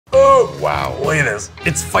Whoa! Wow. Look at this.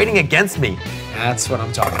 It's fighting against me. That's what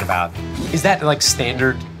I'm talking about. Is that like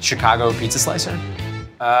standard Chicago pizza slicer?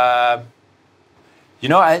 You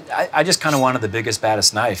know, I just kind of wanted the biggest,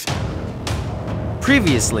 baddest knife.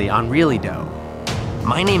 Previously on Really Dough.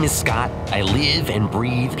 My name is Scott. I live and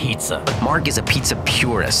breathe pizza. But Mark is a pizza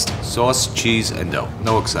purist. Sauce, cheese, and dough.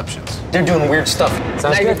 No exceptions. They're doing weird stuff.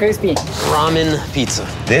 Sounds good. Crispy. Ramen pizza.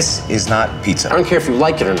 This is not pizza. I don't care if you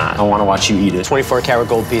like it or not. I want to watch you eat it. 24-karat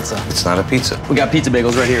gold pizza. It's not a pizza. We got pizza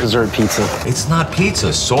bagels right here. Dessert pizza. It's not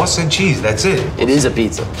pizza. Sauce and cheese, that's it. It is a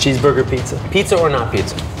pizza. Cheeseburger pizza. Pizza or not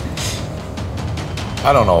pizza?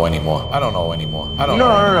 I don't know anymore. I don't know anymore. I don't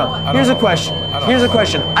know. No. Here's a question. Here's a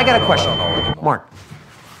question. I got a question. Mark.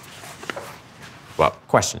 What?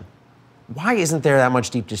 Question. Why isn't there that much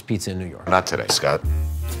deep dish pizza in New York? Not today, Scott.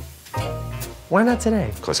 Why not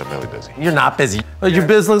today? Because I'm really busy. You're not busy. Your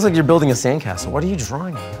biz looks like you're building a sandcastle. What are you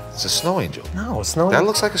drawing? It's a snow angel. No, a snow angel. That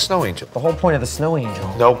looks like a snow angel. The whole point of the snow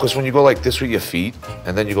angel. No, because when you go like this with your feet,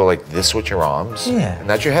 and then you go like this with your arms, Yeah. and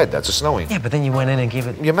that's your head. That's a snow angel. Yeah, but then you went in and gave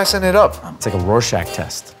it. You're messing it up. It's like a Rorschach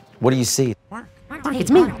test. What do you see? Mark,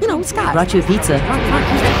 it's me. You know, Scott. Brought you a pizza.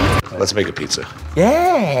 Let's make a pizza.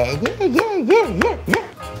 Yeah.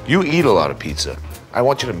 You eat a lot of pizza. I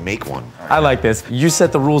want you to make one. I like this. You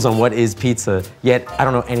set the rules on what is pizza, yet I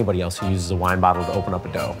don't know anybody else who uses a wine bottle to open up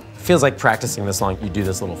a dough. Feels like practicing this long, you do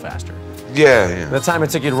this a little faster. Yeah. The time it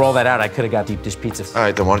took you to roll that out, I could have got deep dish pizza. All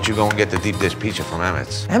right, then why don't you go and get the deep dish pizza from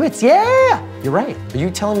Emmett's? Emmett's, yeah! You're right. Are you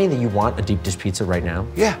telling me that you want a deep dish pizza right now?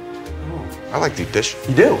 Yeah. I like deep dish.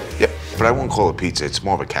 You do? Yeah, but I wouldn't call it pizza. It's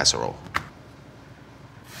more of a casserole.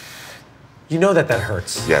 You know that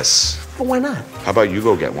hurts. Yes. But why not? How about you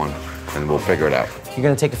go get one, and we'll figure it out. You're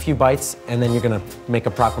gonna take a few bites, and then you're gonna make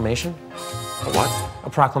a proclamation? A what? A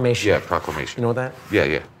proclamation. Yeah, proclamation. You know what that?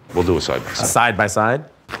 Yeah. We'll do it side by side. Side by side?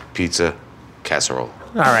 Pizza, casserole.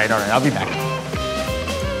 All right, I'll be back.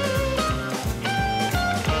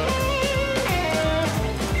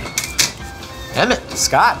 Emmett.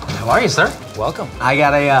 Scott, how are you, sir? Welcome. I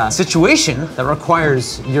got a situation that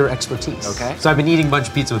requires your expertise. Okay. So I've been eating a bunch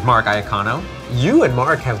of pizza with Mark Iacono. You and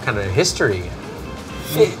Mark have kind of a history.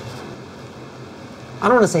 I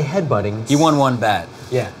don't want to say headbutting. He won one bet.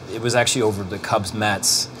 Yeah. It was actually over the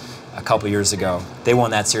Cubs-Mets a couple years ago. They won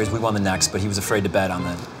that series, we won the next, but he was afraid to bet on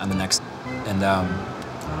the next. And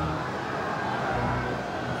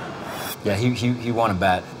yeah, he won a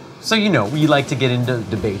bet. So you know, we like to get into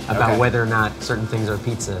debate about Okay. whether or not certain things are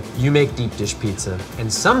pizza. You make deep dish pizza,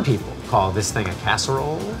 and some people call this thing a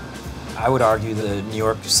casserole. I would argue the New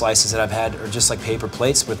York slices that I've had are just like paper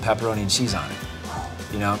plates with pepperoni and cheese on it.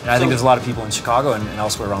 You know, and I think there's a lot of people in Chicago and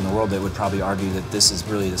elsewhere around the world that would probably argue that this is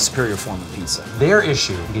really the superior form of pizza. Their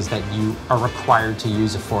issue is that you are required to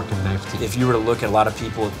use a fork and knife to eat. If you were to look at a lot of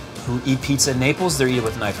people who eat pizza in Naples, they're eating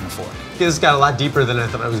with a knife and a fork. This got a lot deeper than I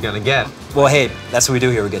thought I was gonna get. Well, hey, that's what we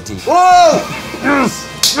do here, we get deep. Whoa! Yes!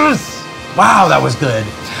 Wow, that was good.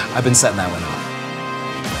 I've been setting that one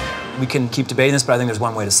up. We can keep debating this, but I think there's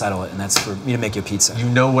one way to settle it, and that's for me to make you a pizza. You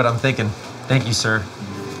know what I'm thinking. Thank you, sir.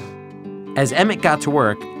 As Emmett got to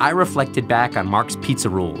work, I reflected back on Mark's pizza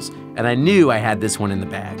rules, and I knew I had this one in the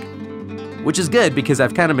bag. Which is good because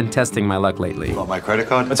I've kind of been testing my luck lately. Want my credit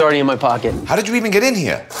card? It's already in my pocket. How did you even get in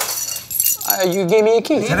here? You gave me a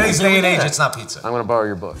key. Today's day and age, it's not pizza. I'm gonna borrow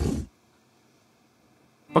your book.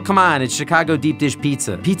 But come on, it's Chicago deep dish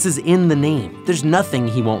pizza. Pizza's in the name. There's nothing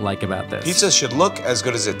he won't like about this. Pizza should look as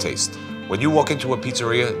good as it tastes. When you walk into a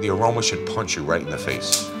pizzeria, the aroma should punch you right in the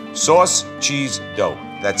face. Sauce, cheese, dough.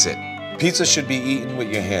 That's it. Pizza should be eaten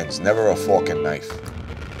with your hands, never a fork and knife.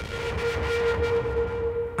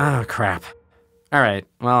 Oh, crap. All right,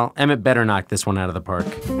 well, Emmett better knock this one out of the park.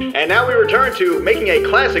 And now we return to making a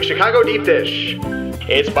classic Chicago deep dish.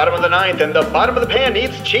 It's bottom of the ninth, and the bottom of the pan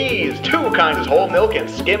needs cheese. Two kinds is whole milk and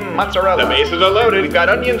skim mozzarella. The bases are loaded. We've got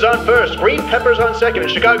onions on first, green peppers on second,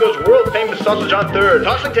 and Chicago's world-famous sausage on third.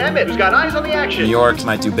 Tossing to Emmett, who's got eyes on the action. New York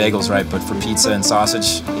might do bagels right, but for pizza and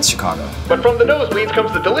sausage, it's Chicago. But from the nosebleeds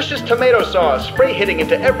comes the delicious tomato sauce, spray hitting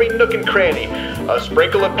into every nook and cranny. A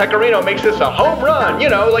sprinkle of pecorino makes this a home run, you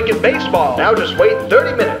know, like in baseball. Now just wait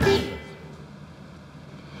 30 minutes.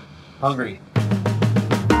 Hungry.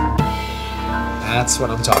 That's what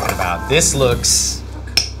I'm talking about. This looks...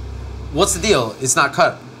 What's the deal? It's not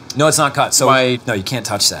cut. No, it's not cut, so Why- no, you can't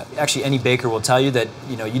touch that. Actually, any baker will tell you that,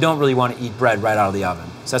 you know, you don't really want to eat bread right out of the oven.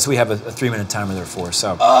 So that's what we have a 3-minute timer there for.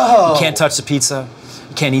 So you can't touch the pizza,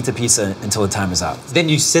 you can't eat the pizza until the time is out. Then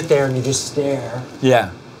you sit there and you just stare.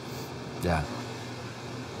 Yeah.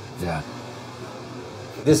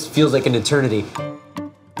 This feels like an eternity.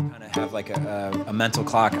 Kind of have like a mental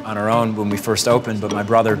clock on our own when we first opened, but my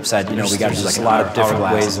brother said, you know, we got to do like a lot of different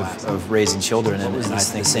ways of raising children, and I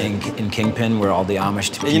think the saying in Kingpin where all the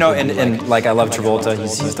Amish people, you know, and like I love Travolta,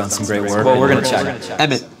 he's done some great work. Well, we're gonna check.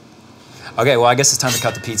 Emmett. Okay, well I guess it's time to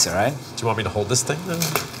cut the pizza, right? Do you want me to hold this thing then?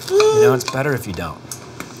 You know, it's better if you don't.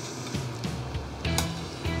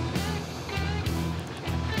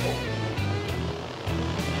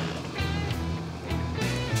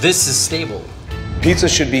 This is stable. Pizza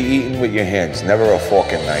should be eaten with your hands, never a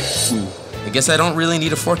fork and knife. I guess I don't really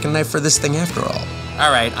need a fork and knife for this thing after all.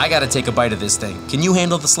 All right, I gotta take a bite of this thing. Can you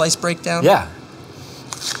handle the slice breakdown? Yeah.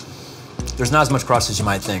 There's not as much crust as you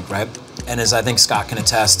might think, right? And as I think Scott can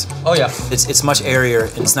attest, Oh yeah. it's much airier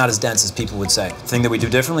and it's not as dense as people would say. The thing that we do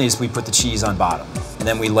differently is we put the cheese on bottom, and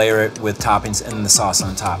then we layer it with toppings and the sauce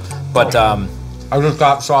on top. But I just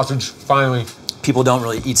got sausage, finally. people don't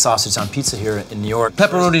really eat sausage on pizza here in New York.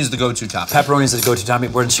 Pepperoni is the go-to topping. Pepperoni is the go-to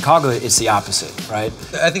topping, where in Chicago, it's the opposite, right?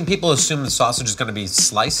 I think people assume the sausage is gonna be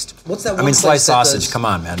sliced. What's that one I mean, place sliced that sausage, does- come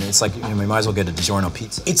on, man. It's like, you know, we might as well get a DiGiorno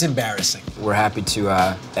pizza. It's embarrassing. We're happy to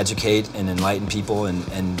educate and enlighten people, and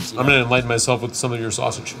you know, I'm gonna enlighten myself with some of your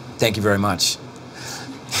sausage. thank you very much.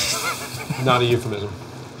 Not a euphemism.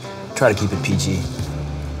 Try to keep it PG.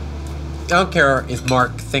 I don't care if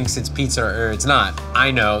Mark thinks it's pizza or it's not.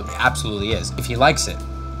 I know it absolutely is. If he likes it,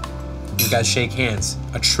 you guys shake hands.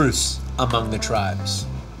 A truce among the tribes.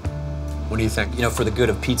 What do you think? You know, for the good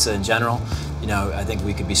of pizza in general, you know, I think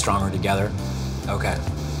we could be stronger together. Okay.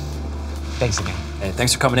 Thanks again. Hey,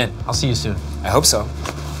 thanks for coming in. I'll see you soon. I hope so.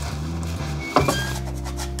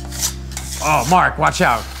 Oh, Mark, watch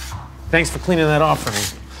out. Thanks for cleaning that off for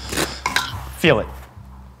me. Feel it.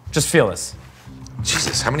 Just feel this.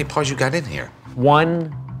 Jesus, how many pies you got in here?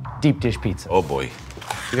 One deep dish pizza. Oh boy,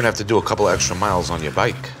 you're gonna have to do a couple extra miles on your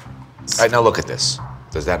bike. All right, now look at this.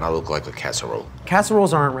 Does that not look like a casserole?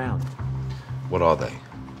 Casseroles aren't round. What are they?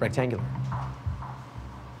 Rectangular.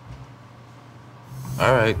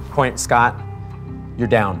 All right. Point, Scott. You're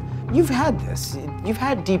down. You've had this. You've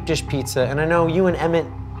had deep dish pizza, and I know you and Emmett,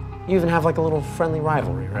 you even have like a little friendly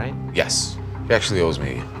rivalry, right? Yes. He actually owes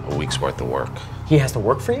me a week's worth of work. He has to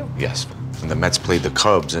work for you? Yes. When the Mets played the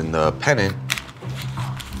Cubs in the pennant,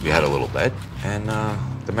 we had a little bet, and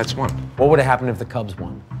the Mets won. What would have happened if the Cubs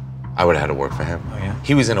won? I would have had to work for him. Oh, yeah?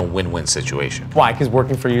 He was in a win-win situation. Why? Because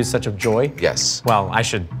working for you is such a joy? Yes. Well, I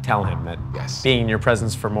should tell him that Yes. being in your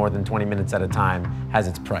presence for more than 20 minutes at a time has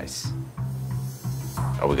its price.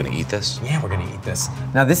 Are we gonna eat this? Yeah, we're gonna eat this.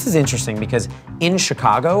 Now, this is interesting because in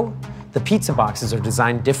Chicago, the pizza boxes are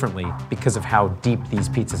designed differently because of how deep these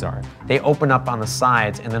pizzas are. They open up on the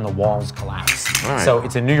sides and then the walls collapse. All right. So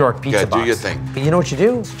it's a New York pizza Yeah, box. do your thing. But you know what you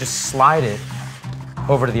do? Just slide it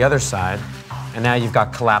over to the other side, and now you've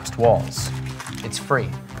got collapsed walls. It's free.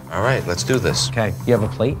 All right, let's do this. Okay, you have a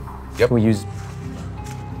plate? Yep. Can we use,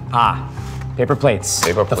 paper plates.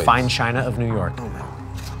 Paper The plates. fine china of New York.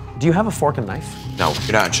 Do you have a fork and knife? No,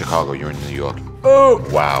 you're not in Chicago, you're in New York. Oh!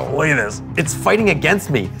 Wow. Look at this. It's fighting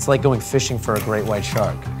against me. It's like going fishing for a great white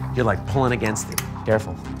shark. You're like pulling against it.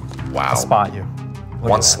 Careful. Wow. I'll spot you. Look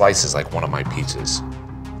One at that. slice is like one of my pizzas.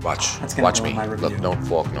 Watch. That's gonna Watch ruin me. my review. Look, no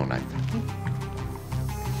fork, no knife.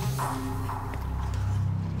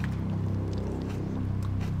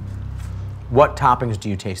 What toppings do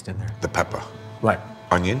you taste in there? The pepper. Right.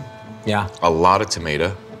 Onion, Yeah. a lot of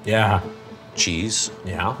tomato, Yeah. cheese.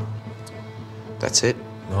 Yeah. That's it.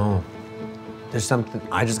 No. There's something,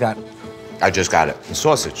 I just got, I just got it. And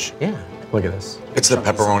sausage. yeah. Look at this. It's the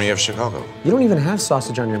pepperoni of Chicago. You don't even have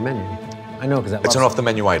sausage on your menu. I know, because It's an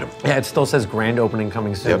off-the-menu item. Yeah, it still says grand opening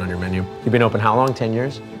coming soon Yep. on your menu. You've been open how long? 10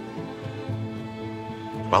 years?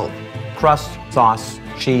 Well, Crust, sauce,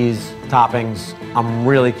 cheese, toppings. I'm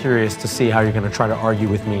really curious to see how you're gonna try to argue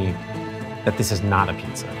with me that this is not a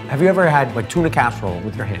pizza. Have you ever had like tuna casserole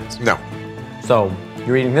with your hands? no. So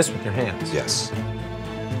you're eating this with your hands. Yes.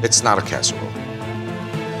 It's not a casserole.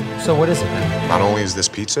 So what is it then? Not only is this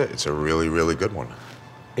pizza, it's a really, really good one.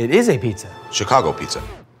 It is a pizza. Chicago pizza.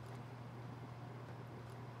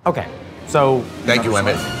 Okay, so. Thank you,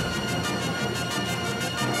 Emmett.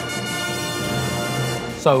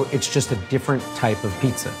 So it's just a different type of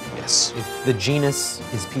pizza. Yes. If the genus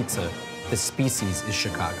is pizza, the species is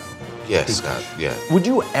Chicago. Yes, Scott, yeah. Would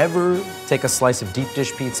you ever take a slice of deep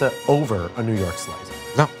dish pizza over a New York slice?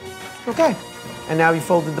 No. Okay. And now you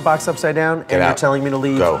folded the box upside down and you're out. telling me to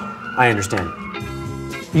leave? Go. I understand.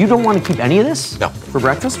 You don't want to keep any of this? No. For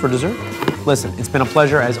breakfast, for dessert? Listen, it's been a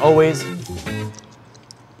pleasure as always.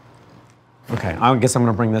 Okay, I guess I'm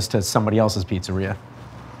gonna bring this to somebody else's pizzeria.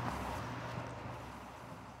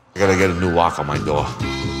 I gotta get a new lock on my door.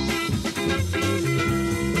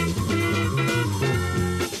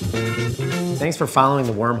 Thanks for following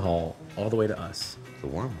the wormhole all the way to us. The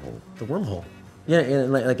wormhole? The wormhole. Yeah,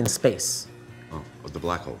 like in space. Oh, the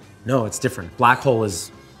black hole. No, it's different. Black hole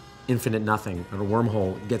is infinite nothing, and a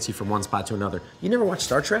wormhole gets you from one spot to another. You never watched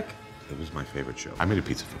Star Trek? It was my favorite show. I made a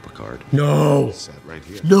pizza for Picard. No. It's set right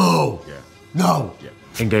here. No. Yeah. No. Yeah.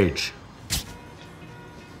 Engage.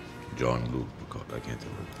 John Luke Picard. I can't do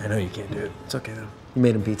it. I know you can't do it. It's okay though. You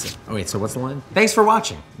made him pizza. Oh wait, so what's the line? Thanks for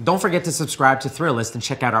watching. Don't forget to subscribe to Thrillist and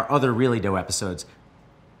check out our other Really Dough episodes.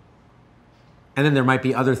 And then there might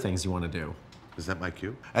be other things you want to do. Is that my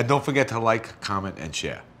cue? And don't forget to like, comment, and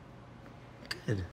share. Good.